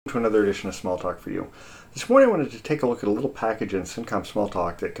to another edition of Smalltalk for You. This morning I wanted to take a look at a little package in Syncom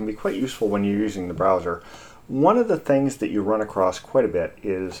Smalltalk that can be quite useful when you're using the browser. One of the things that you run across quite a bit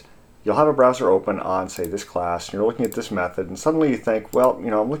is you'll have a browser open on, say, this class, and you're looking at this method, and suddenly you think, well,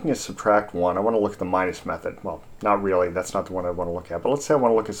 I'm looking at subtract 1, I want to look at the minus method. Well, not really, that's not the one I want to look at, but let's say I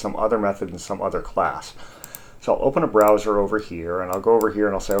want to look at some other method in some other class. So I'll open a browser over here, and I'll go over here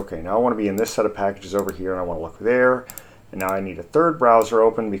and I'll say, okay, now I want to be in this set of packages over here, and I want to look there. And now I need a third browser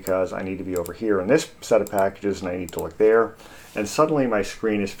open because I need to be over here in this set of packages and I need to look there. And suddenly my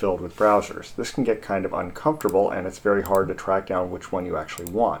screen is filled with browsers. This can get kind of uncomfortable and it's very hard to track down which one you actually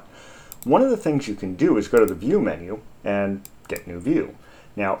want. One of the things you can do is go to the View menu and get New View.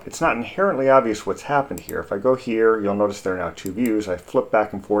 Now, it's not inherently obvious what's happened here. If I go here, you'll notice there are now two views. I flip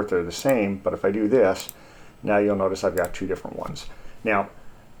back and forth, they're the same, but if I do this, now you'll notice I've got two different ones. Now,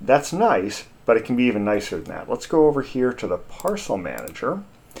 that's nice, but it can be even nicer than that. Let's go over here to the Parcel Manager,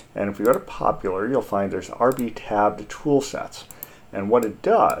 and if we go to Popular, you'll find there's RB tabbed tool sets. And what it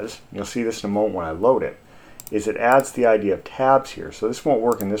does, you'll see this in a moment when I load it, is it adds the idea of tabs here. So this won't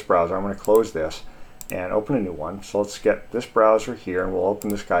work in this browser. I'm going to close this and open a new one. So let's get this browser here, and we'll open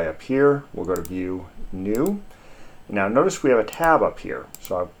this guy up here. We'll go to View, New. Now notice we have a tab up here.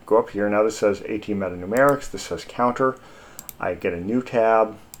 So I'll go up here. Now this says AT Metanumerics. This says Counter. I get a new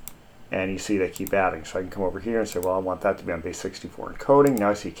tab. And you see they keep adding. So I can come over here and say, well, I want that to be on base 64 encoding.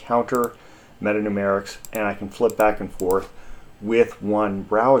 Now I see Counter, Metanumerics, and I can flip back and forth with one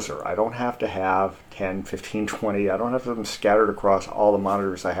browser. I don't have to have 10, 15, 20. I don't have them scattered across all the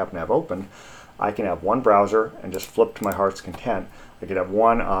monitors I happen to have open. I can have one browser and just flip to my heart's content. I could have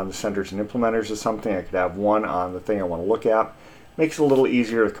one on the centers and implementers of something. I could have one on the thing I want to look at. Makes it a little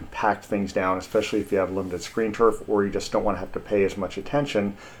easier to compact things down, especially if you have limited screen turf or you just don't want to have to pay as much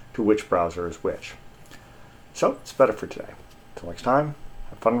attention to which browser is which. So it's better for today. Until next time,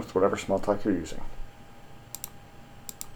 have fun with whatever Smalltalk you're using.